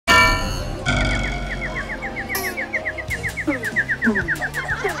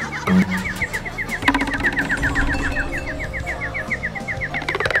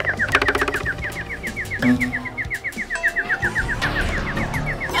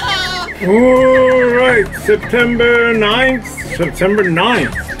Alright, September 9th,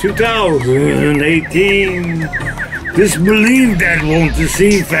 2018. Disbelieve that won't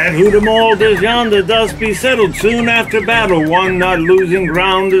deceive, fat who them all does yonder, dust be settled soon after battle, one not losing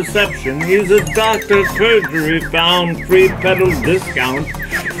ground deception. Use a doctor's perjury found, free pedal discount.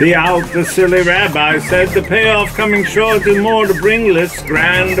 The silly rabbi said the payoff coming short and more to bring lists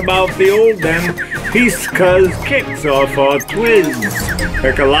grand about the old them. Peace cuz kicks off our twiz.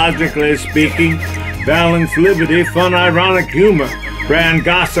 Ecologically speaking, balanced liberty, fun, ironic humor, brand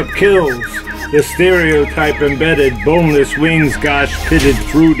gossip kills. The stereotype embedded, boneless wings, gosh, pitted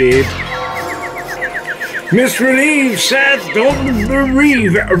fruity. Misrelieve, sad, don't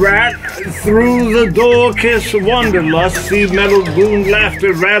bereave, rat. Through the door, kiss, wanderlust, see metal wound,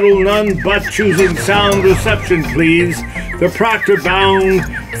 laughter, rattle, none but choosing sound reception, please. The proctor bound,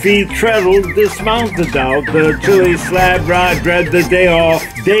 feet treadled, dismount the doubt, the chilly slab ride, dread the day off,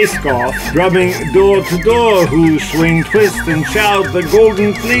 day scoff, drumming door to door, who swing, twist, and shout, the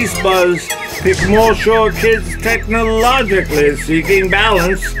golden fleece buzz, pick more shore kids technologically seeking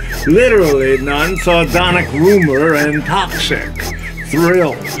balance, literally none, sardonic rumor, and toxic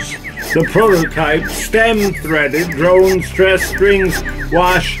thrills. The prototype, stem-threaded, drone stress strings,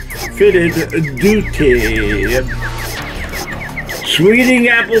 wash-fitted duty. Sweeting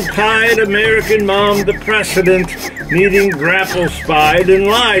apple-pied American mom, the precedent, needing grapple spied and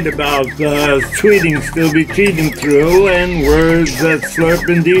lied about, tweeting still be cheating through, and words that slurp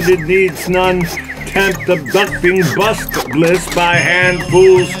indeed it needs none, tempt abducting bust bliss by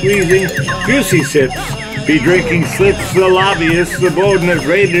handful squeezing juicy sips, be drinking slips the lobbyist, subordinate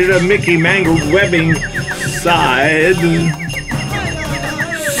rated, a Mickey mangled webbing, slide.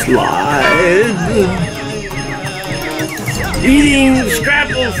 Eating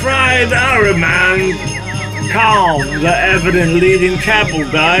scrapple fried Araman, calm, the evident leading chapel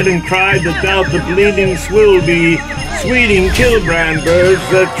died and cried to doubt the bleeding swill be sweeting Kilbrand birds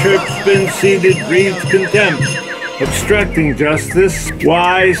that chirp spin seeded breeds contempt, obstructing justice,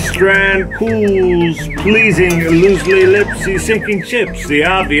 why strand cools, pleasing loosely lipsy sinking ships, the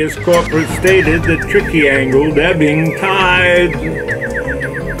obvious corporate stated, the tricky angled ebbing tide.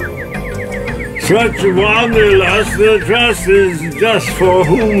 Such wanderlust, the trust is just for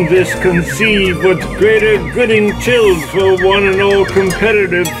whom this conceive, what's greater gooding chills for one and all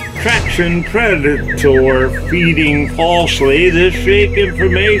competitive traction predator, feeding falsely this fake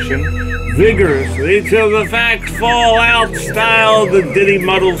information vigorously till the facts fall out, style the ditty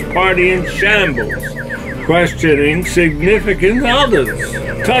muddles party in shambles, questioning significant others.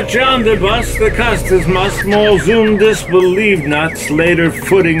 Touch on the bus, the customers must more zoom disbelieve nuts, later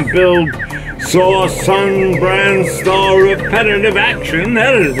footing build, saw sun brand star repetitive action,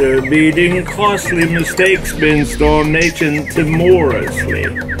 editor beating, costly mistakes been storm nation timorously.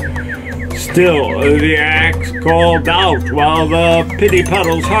 Still, the axe called out while the pity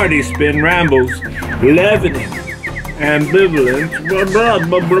puddles hearty spin rambles, leavening, ambivalent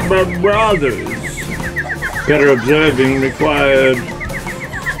brothers. Better observing required.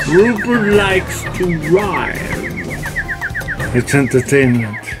 Rupert likes to rhyme. It's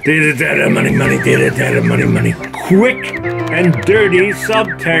entertainment. Data, data, money, money, data, data, money, money. Quick and dirty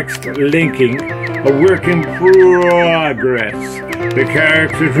subtext linking, a work in progress. The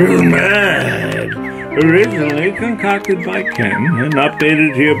character drew mad. Originally concocted by Ken and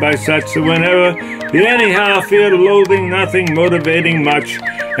updated here by such, so whenever the anyhow fear loathing nothing motivating much,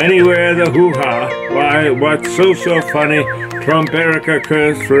 anywhere the hoo-ha, why what's so funny, Trump Erica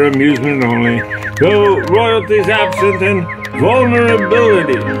curse for amusement only, though royalties absent and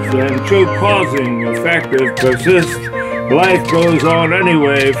vulnerabilities and show causing effective persist, life goes on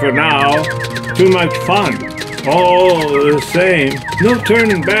anyway for now, too much fun. All the same, no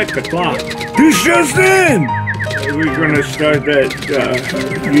turning back the clock. This just in! We're gonna start that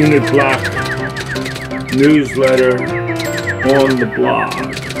unit block newsletter on the blog.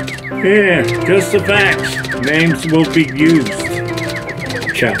 Yeah, just the facts. Names will be used.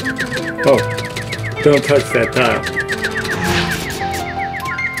 Ciao. Oh, don't touch that tile.